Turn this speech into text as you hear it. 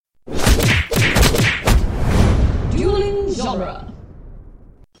genre.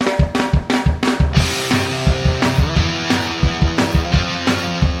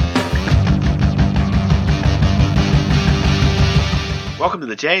 Welcome to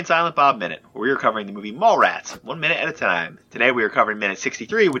the Jay and Silent Bob Minute, where we are covering the movie Mallrats, 1 minute at a time. Today we are covering minute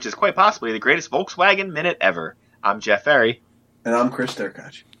 63, which is quite possibly the greatest Volkswagen minute ever. I'm Jeff Ferry. And I'm Chris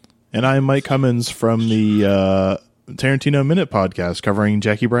Derkach. And I'm Mike Cummins from the Tarantino Minute podcast covering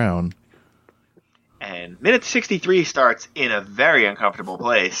Jackie Brown. And minute 63 starts in a very uncomfortable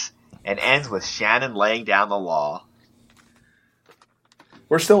place and ends with Shannon laying down the law.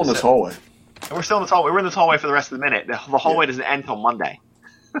 We're still in this hallway. And we're still in this hallway. We're in this hallway for the rest of the minute. The hallway doesn't end until Monday.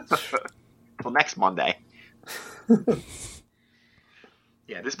 Till next Monday.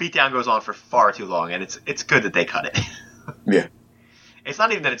 Yeah, this beatdown goes on for far too long, and it's good that they cut it. Yeah. It's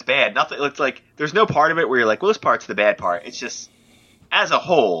not even that it's bad. Nothing. It's like there's no part of it where you're like, well, this part's the bad part. It's just, as a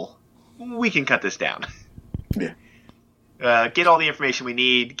whole, we can cut this down. Yeah. Get all the information we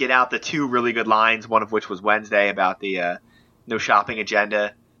need. Get out the two really good lines, one of which was Wednesday about the no shopping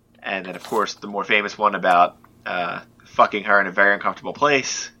agenda. And then, of course, the more famous one about fucking her in a very uncomfortable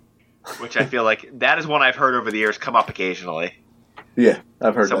place, which I feel like that is one I've heard over the years come up occasionally. Yeah,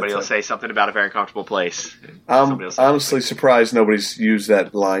 I've heard Somebody that will say something about a very uncomfortable place. I'm honestly surprised nobody's used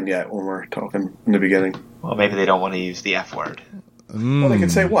that line yet when we're talking in the beginning. Well, maybe they don't want to use the F word. Well, they can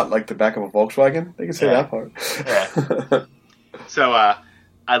say what? Like the back of a Volkswagen? They can say that part. Yeah. So,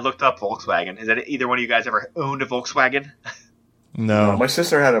 I looked up Volkswagen. Has either one of you guys ever owned a Volkswagen? No. My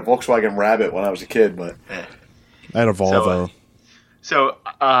sister had a Volkswagen Rabbit when I was a kid, but I had a Volvo. So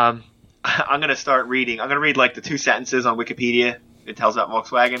I'm going to start reading. I'm going to read like the 2 sentences on Wikipedia. It tells about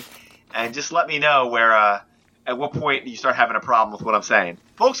Volkswagen. And just let me know where, at what point you start having a problem with what I'm saying.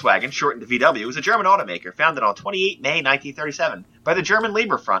 Volkswagen, shortened to VW, is a German automaker founded on 28 May 1937 by the German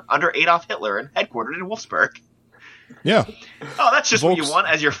Labor Front under Adolf Hitler and headquartered in Wolfsburg. Yeah. Oh, that's just what you want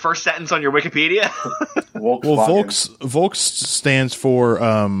as your first sentence on your Wikipedia? Well, Volks stands for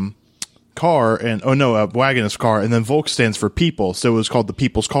car, and wagon is car, and then Volks stands for people, so it was called the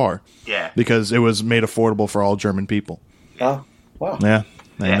people's car. Yeah. Because it was made affordable for all German people. oh, wow. Yeah,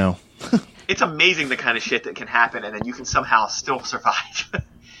 I know. It's amazing the kind of shit that can happen, and then you can somehow still survive.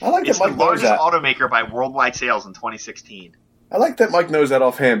 I like It's that the Mike knows largest that. automaker by worldwide sales in 2016. I like that Mike knows that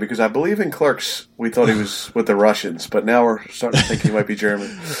offhand because I believe in Clerks we thought he was with the Russians, but now we're starting to think he might be German.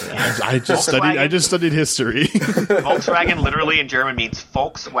 I just studied history. Volkswagen literally in German means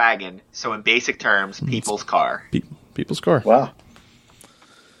Volkswagen, so in basic terms, people's car. People's car. Wow.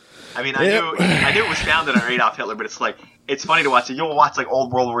 I mean, I knew it was founded on Adolf Hitler, but it's funny to watch. You'll watch like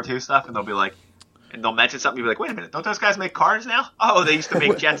old World War II stuff, and they'll be like, and they'll mention something, you'll be like, wait a minute, don't those guys make cars now? Oh, they used to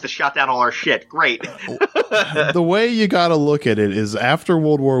make jets that shot down all our shit. Great. The way you got to look at it is after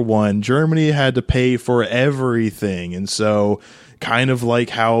World War I, Germany had to pay for everything. And so kind of like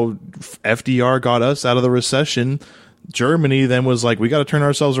how FDR got us out of the recession, Germany then was like, we got to turn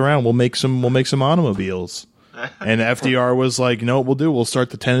ourselves around. We'll make some automobiles. And FDR was like, no, what we'll start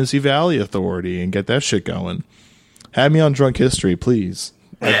the Tennessee Valley Authority and get that shit going. Have me on Drunk History, please.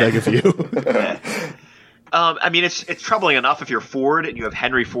 I beg of you. I mean, it's troubling enough if you're Ford and you have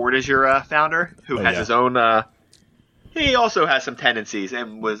Henry Ford as your founder, who has his own. He also has some tendencies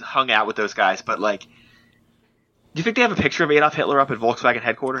and was hung out with those guys. But like, do you think they have a picture of Adolf Hitler up at Volkswagen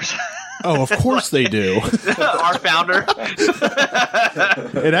headquarters? Oh, of course they do. Our founder.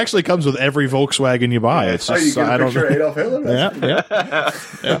 It actually comes with every Volkswagen you buy. It's just you get a picture of Adolf Hitler? Yeah.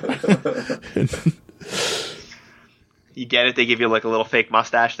 You get it? They give you like a little fake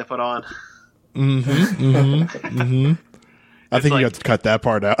mustache to put on. I think you have to cut that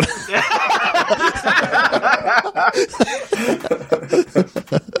part out.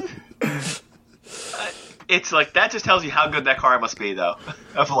 It's like that just tells you how good that car must be, though.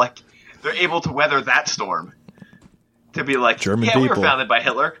 Of like they're able to weather that storm. To be like, German we were people. founded by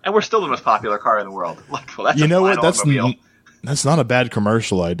Hitler, and we're still the most popular car in the world. Like, well, that's You know a what? automobile. That's not a bad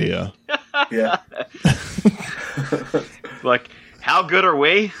commercial idea. Yeah. Like, how good are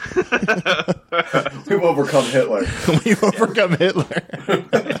we? We've overcome Hitler. We've overcome Hitler.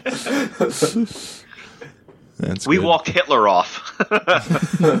 We good. walked Hitler off.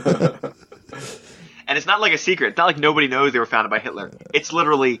 And it's not like a secret. It's not like nobody knows they were founded by Hitler. It's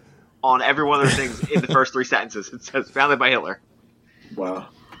literally on every one of those things in the first 3 sentences. It says founded by Hitler. Wow.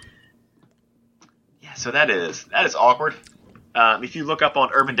 Yeah, so that is awkward. If you look up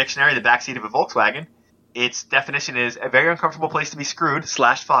on Urban Dictionary, the backseat of a Volkswagen, its definition is a very uncomfortable place to be screwed /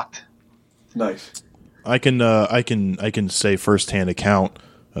 fucked. Nice. I can say firsthand account.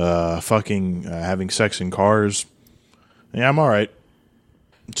 Having sex in cars. Yeah, I'm all right.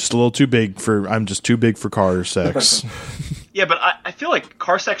 Just a little too big for. I'm just too big for car sex. Yeah, but I feel like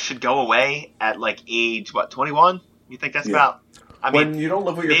car sex should go away at like age 21. You think that's about? I mean, when you don't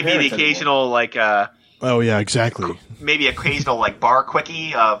live with your maybe parents the occasional anymore. Oh yeah, exactly. Maybe occasional like bar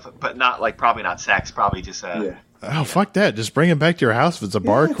quickie but not like probably not sex, probably just Oh fuck that! Just bring it back to your house if it's a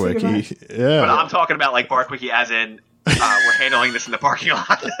bar quickie. Yeah, But I'm talking about like bar quickie as in we're handling this in the parking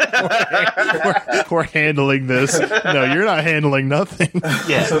lot. we're handling this. No, you're not handling nothing.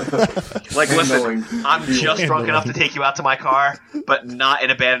 Yeah. Like, Handling. listen, I'm just drunk enough to take you out to my car, but not in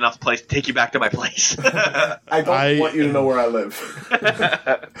a bad enough place to take you back to my place. I don't want you to know where I live.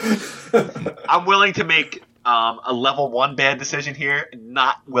 I'm willing to make a level 1 bad decision here,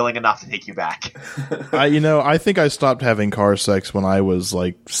 not willing enough to take you back. I think I stopped having car sex when I was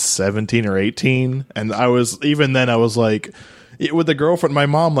like 17 or 18, and I was like, with the girlfriend, my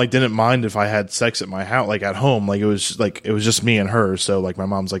mom like didn't mind if I had sex at my house, like at home, it was just me and her. So like my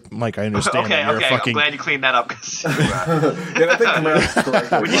mom's like, Mike, I understand. Okay, that you're I'm fucking. glad you cleaned that up. I think America's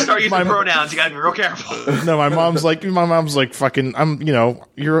correct. When you start using pronouns, you gotta be real careful. No, my mom's like fucking.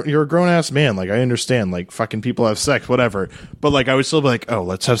 You're a grown ass man. Like I understand. Like fucking people have sex, whatever. But like I would still be like, oh,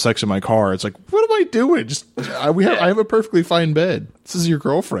 let's have sex in my car. It's like, what am I doing? I have a perfectly fine bed. This is your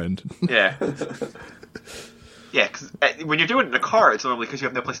girlfriend. Yeah. Yeah, because when you're doing it in a car, it's normally because you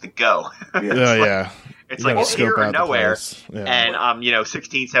have no place to go. It's like it's here or nowhere. Yeah. And I'm,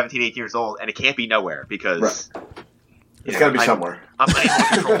 16, 17, 18 years old, and it can't be nowhere because it's got to be somewhere. I'm unable to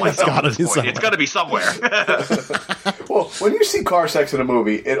control myself at this point. Somewhere. It's got to be somewhere. Well, when you see car sex in a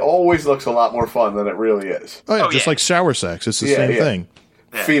movie, it always looks a lot more fun than it really is. Oh, yeah, just like shower sex. It's the same thing.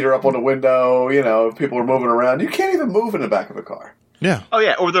 Yeah. Feet are up on the window, people are moving around. You can't even move in the back of a car. Yeah. Oh,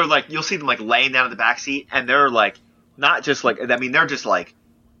 yeah. Or they're like, you'll see them like laying down in the back seat, and they're like, not just like, I mean, they're just like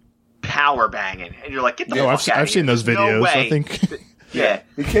power banging. And you're like, get the fuck out of here. I've seen those videos, no way. I think. Yeah.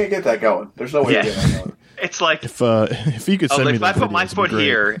 You can't get that going. There's no way to get that going. It's like, if you could send me if those I put videos, my it'd be foot great.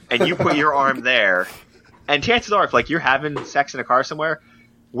 here and you put your arm there, and chances are, if like you're having sex in a car somewhere,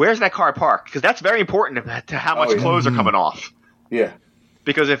 where's that car parked? Because that's very important to how much clothes are coming off. Yeah.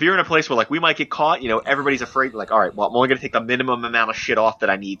 Because if you're in a place where like we might get caught, everybody's afraid. Like, all right, well, I'm only going to take the minimum amount of shit off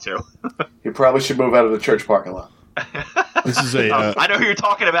that I need to. You probably should move out of the church parking lot. This is a. I know who you're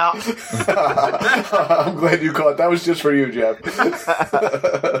talking about. I'm glad you caught. That was just for you, Jeff.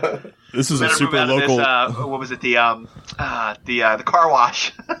 This is a Better super move out of local. this, what was it? The car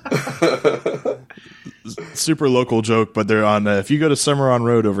wash. Super local joke, but they're on. If you go to Summer on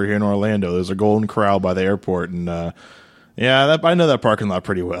Road over here in Orlando, there's a Golden Corral by the airport, and I know that parking lot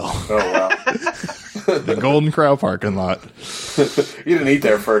pretty well. Oh wow. The Golden Corral parking lot. You didn't eat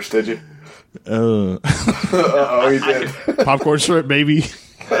there first, did you? Oh, you did. Popcorn shrimp, baby.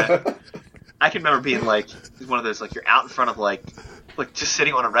 I can remember being like one of those, like you're out in front of like just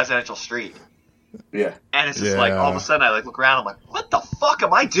sitting on a residential street. Yeah. And it's just like, all of a sudden I look around, I'm like, what the fuck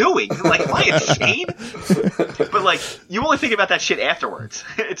am I doing? Like, am I insane? But like, you only think about that shit afterwards.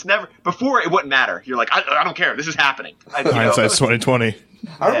 It's never, before it wouldn't matter. You're like, I don't care. This is happening. Hindsight's 2020.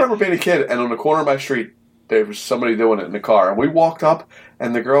 I remember being a kid, and on the corner of my street, there was somebody doing it in the car, and we walked up,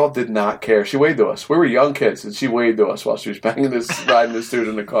 and the girl did not care. She waved to us. We were young kids, and she waved to us while she was riding this dude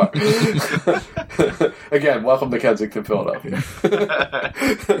in the car. Again, welcome to Kensington, Philadelphia.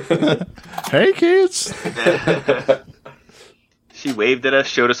 Hey, kids. She waved at us,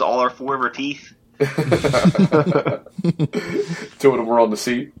 showed us all 4 of her teeth. 2 of them were on the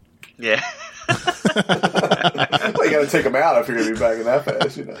seat. Yeah. Well, you got to take them out if you're going to be banging that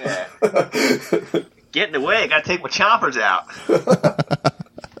fast, Yeah. Get in the way. I got to take my chompers out.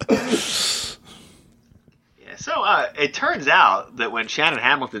 Yeah. So it turns out that when Shannon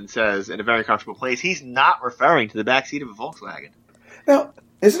Hamilton says "in a very comfortable place," he's not referring to the backseat of a Volkswagen. Now,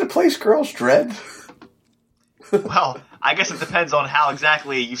 is it a place girls dread? Well, I guess it depends on how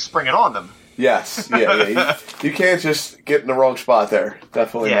exactly you spring it on them. Yes. Yeah. You can't just get in the wrong spot there.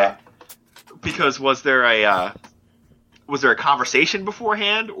 Definitely not. Because was there a conversation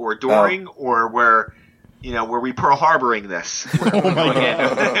beforehand or during or were we Pearl Harboring this? Oh my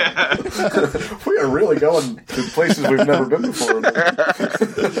God. We are really going to places we've never been before.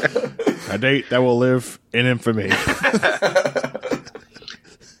 A date that will live in infamy.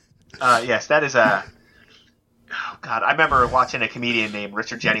 Yes, that is a... Oh, God. I remember watching a comedian named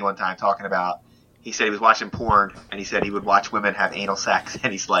Richard Jenny one time talking about... He said he was watching porn, and he said he would watch women have anal sex,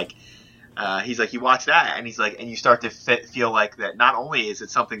 and he's like, you watch that, and he's like, and you start to feel like that not only is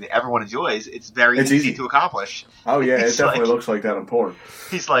it something that everyone enjoys, it's very easy to accomplish. Oh, yeah, it definitely looks like that in porn.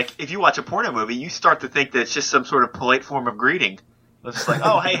 He's like, if you watch a porno movie, you start to think that it's just some sort of polite form of greeting. It's just like,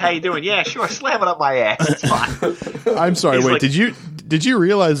 oh, hey, how you doing? Yeah, sure, slam it up my ass. It's fine. I'm sorry, He's wait, like, did Did you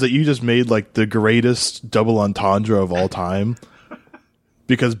realize that you just made like the greatest double entendre of all time?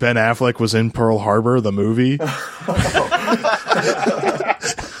 Because Ben Affleck was in Pearl Harbor, the movie.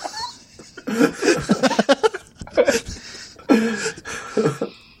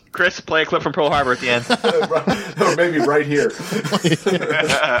 Chris, play a clip from Pearl Harbor at the end. Or maybe right here.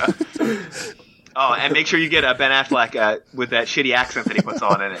 Oh, and make sure you get Ben Affleck with that shitty accent that he puts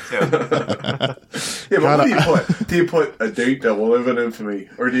on in it too. Yeah, but what do you put? Do you put a date that will live in infamy,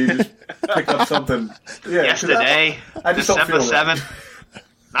 or do you just pick up something? Yeah, Yesterday, I just don't December feel right. 7th,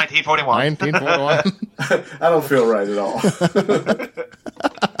 1941. 1941. I don't feel right at all.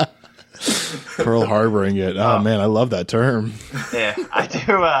 Pearl Harboring it. Oh man, I love that term. Yeah, I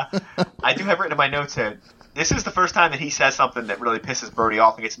do have written in my notes here. This is the first time that he says something that really pisses Brody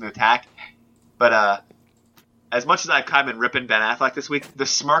off and gets him to attack. But as much as I've kind of been ripping Ben Affleck this week, the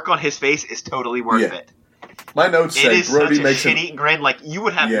smirk on his face is totally worth it. My notes It say is Brody such a makes shit-eating grin. Like, you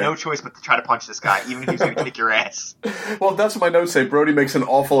would have no choice but to try to punch this guy, even if he's going to kick your ass. Well, that's what my notes say. Brody makes an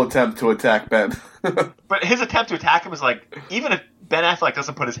awful attempt to attack Ben. But his attempt to attack him is like, even if Ben Affleck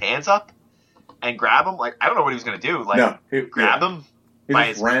doesn't put his hands up and grab him, like, I don't know what he was going to do. Like, grab him by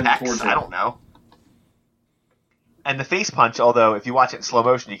his pecs? I don't know. And the face punch, although if you watch it in slow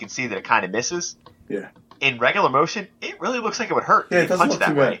motion, you can see that it kind of misses. Yeah. In regular motion, it really looks like it would hurt. Yeah, it doesn't look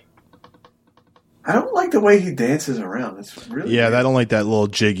too bad. I don't like the way he dances around. It's really I don't like that little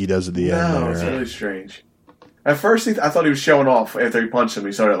jig he does at the end. No, it's really strange. At first, I thought he was showing off. After he punched him,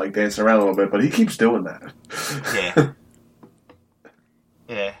 he started like dancing around a little bit, but he keeps doing that. Yeah.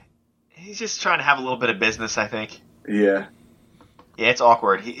 Yeah. He's just trying to have a little bit of business, I think. Yeah. Yeah, it's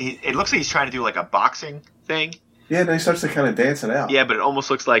awkward. It looks like he's trying to do like a boxing thing. Yeah, and then he starts to kind of dance it out. Yeah, but it almost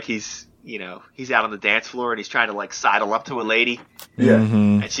looks like he's out on the dance floor and he's trying to like sidle up to a lady. Yeah.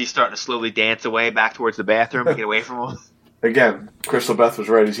 Mm-hmm. And she's starting to slowly dance away back towards the bathroom to get away from him. Again, Crystal Beth was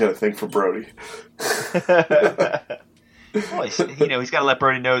right. He's got a thing for Brody. Well, he's got to let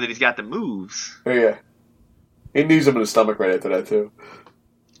Brody know that he's got the moves. Oh, yeah. He knees him in the stomach right after that, too.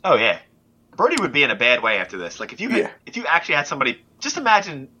 Oh, yeah. Brody would be in a bad way after this. Like, if you actually had somebody... Just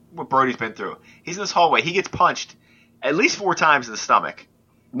imagine what Brody's been through. He's in this hallway. He gets punched at least 4 times in the stomach.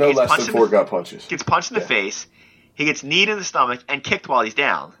 No less than 4 gut punches. Gets punched in the face. He gets kneed in the stomach and kicked while he's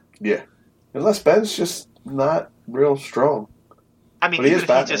down. Yeah. Unless Ben's just not real strong. I mean, even if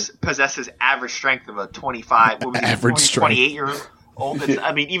he just possesses average strength of a 25... What was average strength. 28-year-old.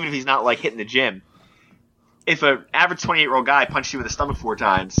 I mean, even if he's not, like, hitting the gym. If an average 28-year-old guy punched you in the stomach 4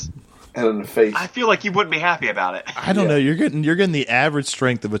 times... And in the face. I feel like you wouldn't be happy about it. I don't know. You're getting the average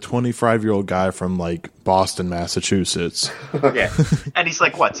strength of a 25-year-old guy from like Boston, Massachusetts. Yeah, and he's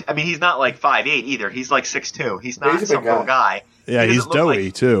like what? I mean, he's not like 5'8" either. He's like 6'2". He's not some little guy. Yeah, he's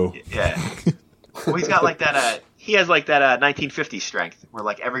doughy too. Yeah. Well, he's got like that. He has like that 1950s strength, where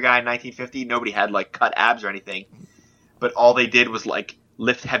like every guy in 1950, nobody had like cut abs or anything, but all they did was like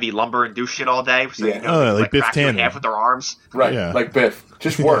lift heavy lumber and do shit all day. So like Biff Tannen. Half with their arms. Right, like Biff.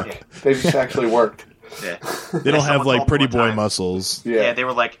 Just work. Yeah. They just actually worked. Yeah. They don't have like pretty boy muscles. Yeah, they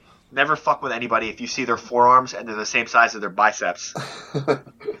were like, never fuck with anybody if you see their forearms and they're the same size as their biceps. They're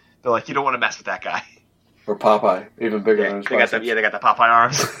like, you don't want to mess with that guy. Or Popeye, even bigger than his biceps. They got the Popeye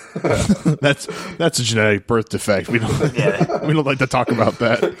arms. That's a genetic birth defect. We don't we don't like to talk about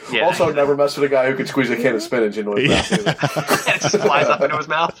that. Yeah. Also, never mess with a guy who can squeeze a can of spinach into his mouth. And it just flies up into his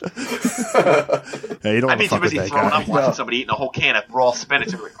mouth. Hey, you don't want to fuck with that throwing guy. up watching somebody eating a whole can of raw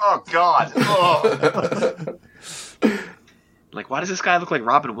spinach. And like, oh god. Oh. Like, why does this guy look like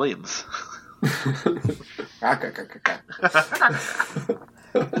Robin Williams?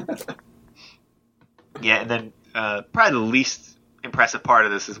 Yeah, and then probably the least impressive part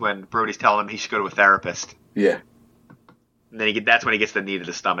of this is when Brody's telling him he should go to a therapist. Yeah. And then that's when he gets the knee to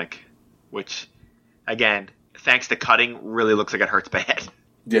the stomach, which, again, thanks to cutting, really looks like it hurts bad.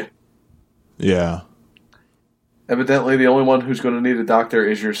 Yeah. Yeah. Evidently, the only one who's going to need a doctor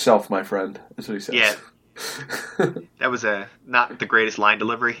is yourself, my friend. That's what he says. Yeah. That was not the greatest line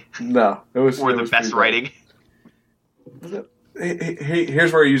delivery. No. It was the best writing.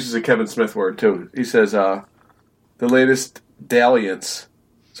 Here's where he uses a Kevin Smith word, too. He says, the latest dalliance.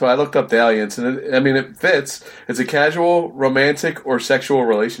 So I looked up dalliance, and it fits. It's a casual, romantic, or sexual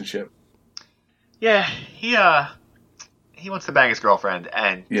relationship. Yeah, he wants to bang his girlfriend,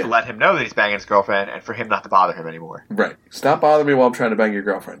 and to let him know that he's banging his girlfriend, and for him not to bother him anymore. Right. Stop bothering me while I'm trying to bang your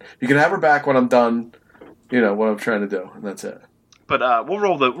girlfriend. You can have her back when I'm done, what I'm trying to do, and that's it. But we're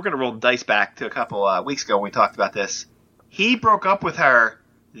going to roll the dice back to a couple weeks ago when we talked about this. He broke up with her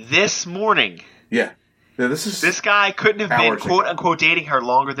this morning. Yeah. This guy couldn't have been quote unquote dating her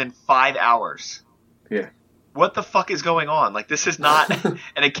longer than 5 hours. Yeah. what the fuck is going on? Like, this is not an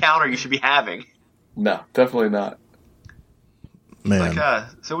encounter you should be having. No, definitely not. Man. Like,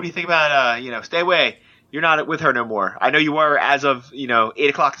 so what do you think about, stay away. You're not with her no more. I know you were as of, 8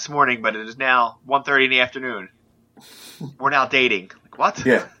 o'clock this morning, but it is now 1:30 in the afternoon. We're now dating. Like, what?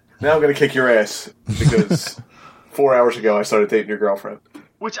 Yeah. Now I'm going to kick your ass because 4 hours ago I started dating your girlfriend.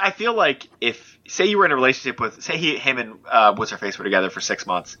 Which I feel like if, say you were in a relationship with, say him and what's-her-face were together for 6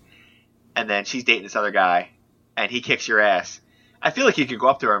 months, and then she's dating this other guy, and he kicks your ass, I feel like you could go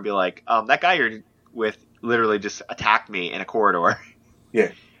up to her and be like, that guy you're with literally just attacked me in a corridor.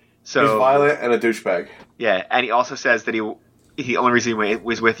 Yeah. So he's violent and a douchebag. Yeah, and he also says that the only reason he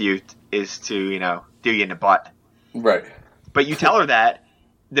was with you is to, do you in the butt. Right. But you tell her that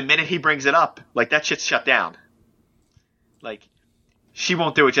the minute he brings it up, like, that shit's shut down. Like, she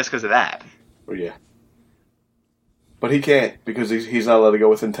won't do it just because of that. Oh, yeah. But he can't because he's not allowed to go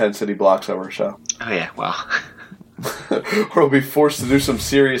within 10 city blocks of her, so. Oh, yeah, well. Or he'll be forced to do some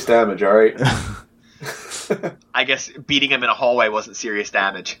serious damage, all right? I guess beating him in a hallway wasn't serious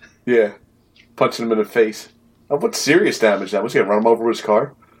damage. Yeah. Punching him in the face. Oh, what's serious damage now? Was he going to run him over with his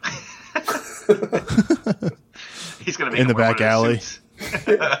car? He's going to make in him the wear back one of alley. those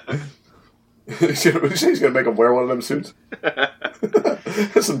suits. He's going to make him wear one of them suits.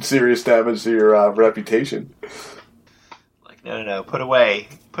 Some serious damage to your reputation. Like, no. Put away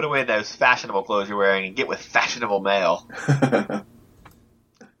those fashionable clothes you're wearing and get with fashionable mail.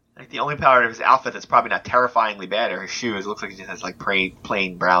 Like, the only part of his outfit that's probably not terrifyingly bad are his shoes. It looks like he just has, like,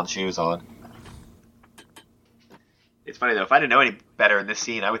 plain brown shoes on. It's funny, though. If I didn't know any better in this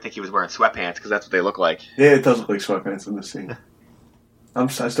scene, I would think he was wearing sweatpants, because that's what they look like. Yeah, it does look like sweatpants in this scene. I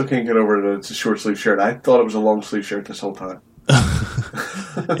still can't get over that it's a short sleeve shirt. I thought it was a long sleeve shirt this whole time.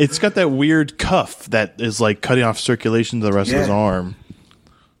 It's got that weird cuff that is, like, cutting off circulation to the rest of his arm.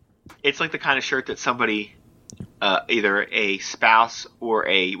 It's like the kind of shirt that somebody... either a spouse or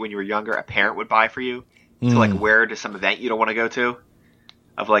when you were younger, a parent would buy for you to like wear to some event you don't want to go to.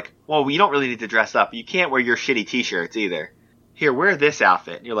 Of like, well, you don't really need to dress up. You can't wear your shitty t-shirts either. Here, wear this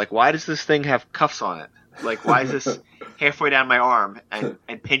outfit. And you're like, why does this thing have cuffs on it? Like, why is this halfway down my arm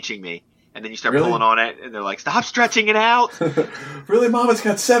and pinching me? And then you start pulling on it, and they're like, stop stretching it out. Really, Mom? It's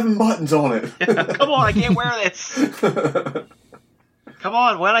got 7 buttons on it. Come on, I can't wear this. Come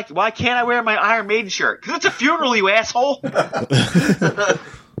on, why can't I wear my Iron Maiden shirt? Because it's a funeral, you asshole!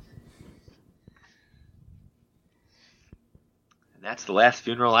 And that's the last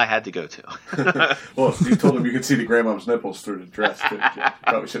funeral I had to go to. Well, you told him you could see the grandmom's nipples through the dress, too. Yeah,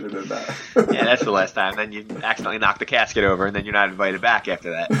 probably shouldn't have done that. Yeah, that's the last time. Then you accidentally knock the casket over, and then you're not invited back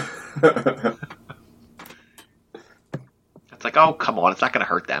after that. It's like, oh, come on, it's not going to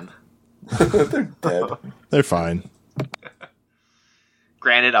hurt them. They're dead. They're fine.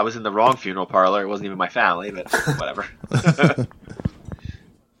 Granted, I was in the wrong funeral parlor. It wasn't even my family, but whatever.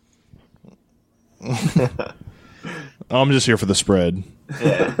 I'm just here for the spread.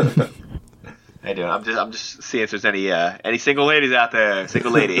 Yeah. I do. I'm just seeing if there's any single ladies out there.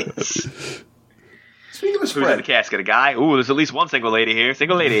 Single ladies. Speaking of Who's in spread, the casket? A guy? Ooh, there's at least one single lady here.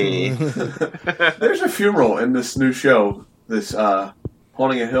 Single lady. there's a funeral in this new show, this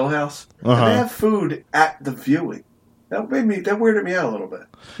Haunting a Hill House. And they have food at the viewing. That weirded me out a little bit.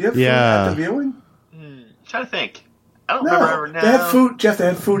 Do you have food at the viewing? I'm trying to think. I don't remember ever now. They had food, Jeff. They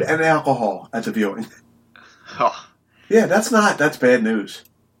had food and alcohol at the viewing. Oh. Yeah, that's bad news.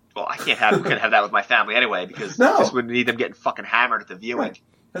 Well, I couldn't have that with my family anyway, because I just would need them getting fucking hammered at the viewing.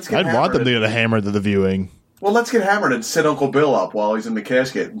 Right. I'd want them to get hammered at the viewing. Well, let's get hammered and sit Uncle Bill up while he's in the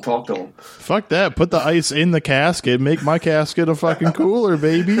casket and talk to him. Fuck that. Put the ice in the casket. Make my casket a fucking cooler,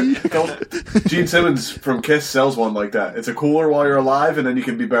 baby. Gene Simmons from Kiss sells one like that. It's a cooler while you're alive, and then you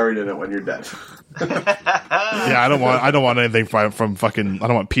can be buried in it when you're dead. Yeah, I don't want anything from fucking. I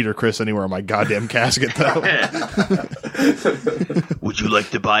don't want Peter Criss anywhere in my goddamn casket, though. Would you like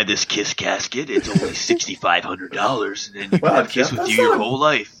to buy this Kiss casket? It's only $6,500, and then you can have Kiss with you your whole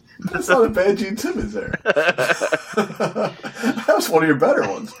life. That's not a bad Gene Simmons there. That was one of your better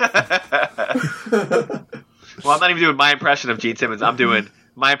ones. Well, I'm not even doing my impression of Gene Simmons. I'm doing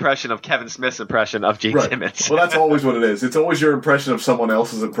my impression of Kevin Smith's impression of Gene Simmons. Well, that's always what it is. It's always your impression of someone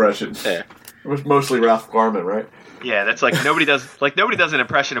else's impression. Yeah. It was mostly Ralph Garman, right? Yeah, that's like nobody does an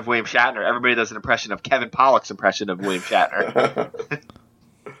impression of William Shatner. Everybody does an impression of Kevin Pollak's impression of William Shatner.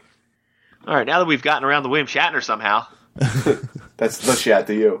 All right, now that we've gotten around the William Shatner somehow. That's the Shat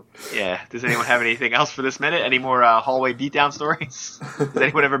to you. Yeah. Does anyone have anything else for this minute? Any more hallway beatdown stories? Has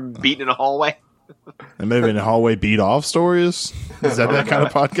anyone ever beaten in a hallway? And maybe in a hallway beat off stories? Is that kind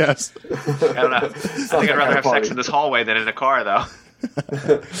of podcast? I don't know. I think I'd rather have sex in this hallway than in a car, though.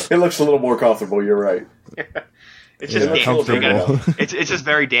 It looks a little more comfortable. You're right. It's just Yeah, damp. So you comfortable. it's just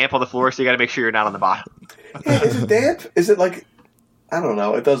very damp on the floor, so you got to make sure you're not on the bottom. Yeah, is it damp? Is it like? I don't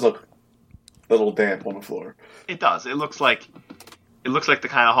know. It does look a little damp on the floor. It does. It looks like the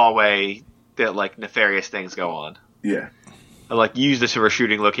kind of hallway that like nefarious things go on. Yeah. Or, like use this for a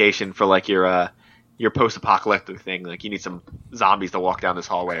shooting location for like your post-apocalyptic thing. Like you need some zombies to walk down this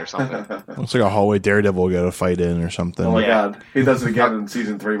hallway or something. Looks like a hallway Daredevil will get a fight in or something. Oh my Yeah. god, he does it again in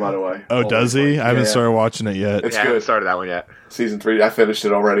season 3. By the way. Oh, does he? I haven't Yeah. started watching it yet. It's I haven't good. started that one yet. Season 3. I finished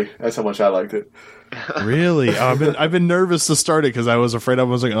it already. That's how much I liked it. Really? I've been nervous to start it because I was afraid I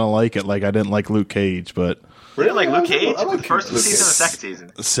wasn't going to like it. Like I didn't like Luke Cage, but Really, like Luke I Cage? like The first Luke season or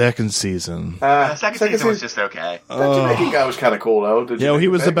Cage. the second season? second season. The second season was just okay. That Jamaican guy was kind of cool though. Yeah, well, he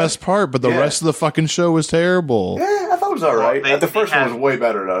was the best part, but the Yeah. rest of the fucking show was terrible. Yeah, I thought it was all right. Well, The first one was way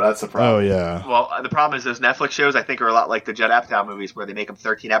better though. That's the problem. Oh yeah. Well, the problem is those Netflix shows, I think, are a lot like the Judd Apatow movies where they make them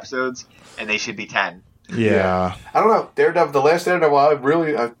 13 episodes and they should be 10. Yeah. I don't know. Daredevil, the last Daredevil,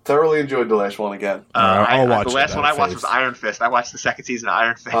 I thoroughly enjoyed the last one again. I'll watch the it, last one I watched Face. was Iron Fist. I watched the second season of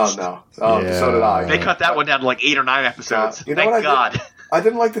Iron Fist. Oh no. Oh, Yeah. so did I. They cut that one down to like 8 or 9 episodes. You know Thank what God. I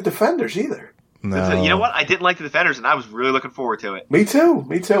didn't like the Defenders either. No. You know what? I didn't like the Defenders, and I was really looking forward to it. Me too,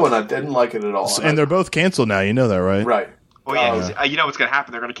 and I didn't like it at all. And they're both canceled now. You know that, right? right. Well, yeah, 'cause, you know what's going to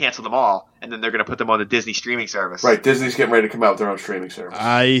happen? They're going to cancel them all, and then they're going to put them on the Disney streaming service. Right, Disney's getting ready to come out with their own streaming service.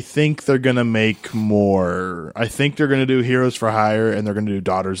 I think they're gonna make more. I think they're gonna do Heroes for Hire and they're gonna do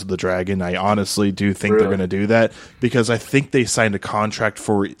Daughters of the Dragon. I honestly do think they're Really? gonna do that because I think they signed a contract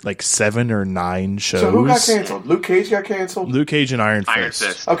for like 7 or 9 shows. So who got canceled? Luke Cage got canceled? Luke Cage and Iron Fist. Iron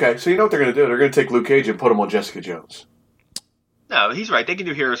Fist. Okay, so you know what they're going to do? They're going to take Luke Cage and put him on Jessica Jones. No, he's right. They can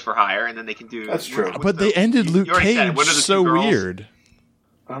do Heroes for Hire, and then they can do. That's true. But they ended Luke you already said it. Cage What are the two so girls? weird.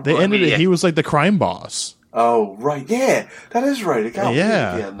 They Right. ended it. Yeah. He was like the crime boss. Oh, right. Yeah, that is right. It got Yeah. weird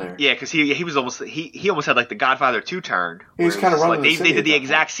at the end there. Yeah, because he was almost he almost had like the Godfather 2 turn. He was where it kinda just running like the they city did the at that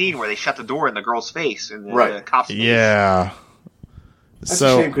exact scene where they shut the door in the girl's face and the, Right. the cop's face. Yeah. That's a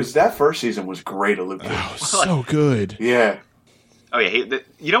So shame because that first season was great of Luke Cage. so good. Yeah. Oh yeah,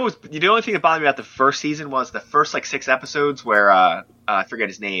 you know the only thing that bothered me about the first season was the first like 6 episodes where I forget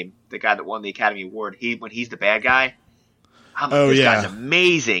his name, the guy that won the Academy Award. When he's the bad guy, I'm like, this guy's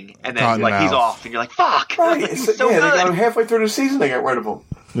amazing, and then like he's Cottonmouth. off, and you're like, fuck, Right. he was so They got him good. halfway through the season. They got rid of him.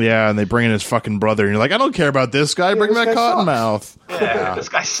 Yeah, and they bring in his fucking brother, and you're like, I don't care about this guy. Bring this back guy Cottonmouth. Yeah, this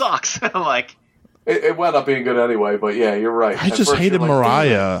guy sucks. I'm like, It wound up being good anyway, but yeah, you're right. I At just first hated you're like,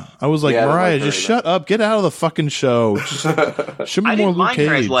 Mariah. I was like, Yeah, I didn't Mariah, like her just either. shut up. Get out of the fucking show. Just, show me I more didn't Luke mind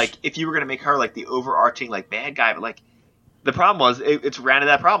her as Cage. like if you were gonna make her like the overarching like bad guy, but like the problem was it's ran into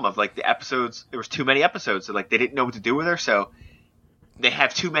that problem of like the episodes. There was too many episodes, so like they didn't know what to do with her, so they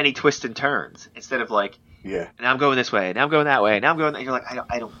have too many twists and turns instead of like. Yeah. Now I'm going this way. Now I'm going that way. Now I'm going. You're like,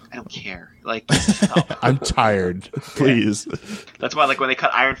 I don't care. Like, shut up. I'm tired. Please. That's why, like, when they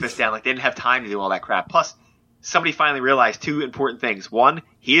cut Iron Fist down, like, they didn't have time to do all that crap. Plus, somebody finally realized 2 important things. One,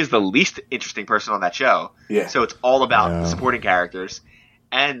 he is the least interesting person on that show. Yeah. So it's all about Yeah. the supporting characters.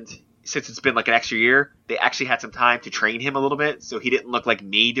 And since it's been like an extra year, they actually had some time to train him a little bit, so he didn't look like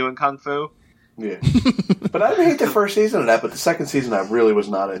me doing kung fu. Yeah. But I didn't hate the first season of that, but the second season I really was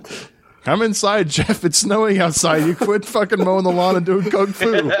not into. I'm inside, Jeff. It's snowing outside. You quit fucking mowing the lawn and doing kung fu.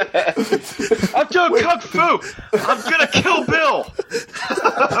 I'm doing kung fu. I'm gonna kill Bill.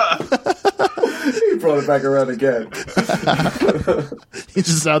 He brought it back around again. He's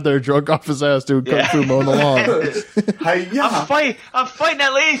just out there drunk off his ass doing kung fu mowing the lawn. Hi-ya. I'm fighting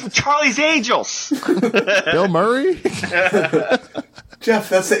that lady from Charlie's Angels. Bill Murray? Jeff,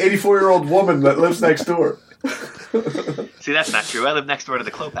 that's the 84-year-old woman that lives next door. See, that's not true. I live next door to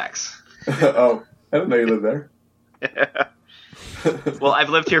the Klopax. Oh, I didn't know you lived there. Well, I've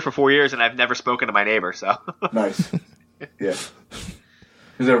lived here for 4 years and I've never spoken to my neighbor. So, Nice. Yeah.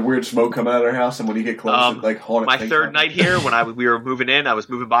 Is there weird smoke coming out of their house, and when you get close, it, like haunted my things third happen? night here, when we were moving in, I was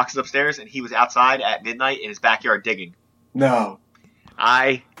moving boxes upstairs, and he was outside at midnight in his backyard digging. No.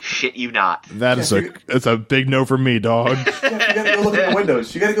 I shit you not. That's a big no for me, dog. Yeah, you gotta go look in the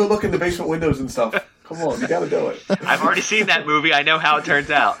windows. You gotta go look in the basement windows and stuff. Come on, you gotta do it. I've already seen that movie. I know how it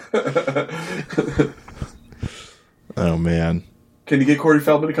turns out. Oh, man. Can you get Corey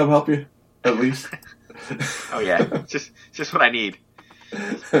Feldman to come help you? At least. Oh yeah, it's just what I need.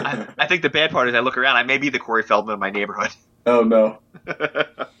 I think the bad part is I look around. I may be the Corey Feldman of my neighborhood. Oh no.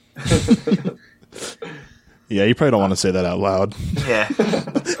 Yeah, you probably don't want to say that out loud. Yeah.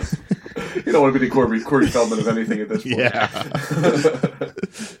 You don't want to be the Corey Feldman of anything at this point. Yeah.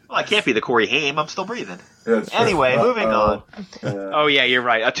 Well, I can't be the Corey Haim. I'm still breathing. That's true. Anyway, moving on. Yeah. Oh yeah, you're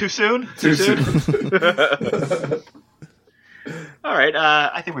right. Too soon? Too soon. All right.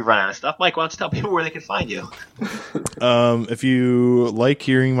 I think we've run out of stuff. Mike, why don't you tell people where they can find you? If you like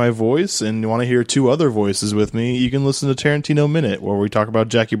hearing my voice and you want to hear two other voices with me, you can listen to Tarantino Minute, where we talk about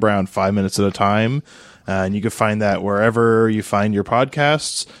Jackie Brown 5 minutes at a time. And you can find that wherever you find your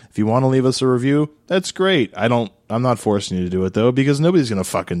podcasts. If you want to leave us a review, that's great. I'm not forcing you to do it, though, because nobody's going to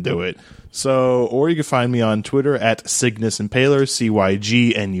fucking do it. So, or you can find me on Twitter at Cygnus Impaler,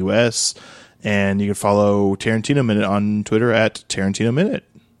 CYGNUS. And you can follow Tarantino Minute on Twitter at Tarantino Minute.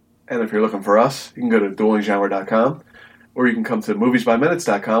 And if you're looking for us, you can go to duelinggenre.com, or you can come to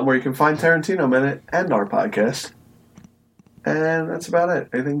moviesbyminutes.com, where you can find Tarantino Minute and our podcast. And that's about it.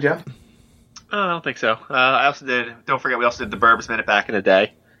 Anything, Jeff? I don't think so. I also did. Don't forget, we also did the Burbs Minute back in the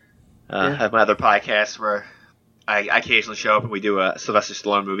day. I have my other podcast where I occasionally show up and we do a Sylvester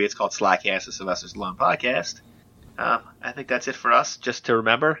Stallone movie. It's called Slackcast, the Sylvester Stallone podcast. I think that's it for us. Just to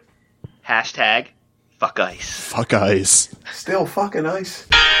remember, hashtag fuck ice. Fuck ice. Still fucking ice.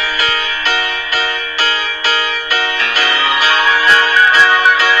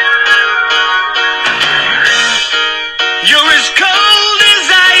 You're as cold as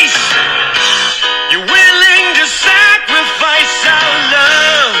ice. You're willing to sacrifice our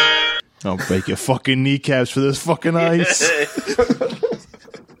love. I'll break your fucking kneecaps for this fucking ice.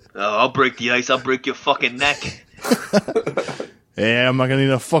 I'll break the ice. I'll break your fucking neck. Yeah, I'm not gonna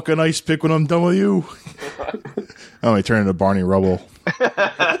need a fucking ice pick when I'm done with you. Oh, I turn into Barney Rubble.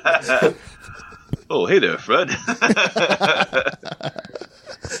 Oh, hey there, Fred.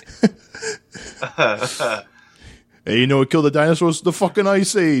 Hey, you know what killed the dinosaurs? The fucking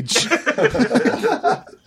Ice Age.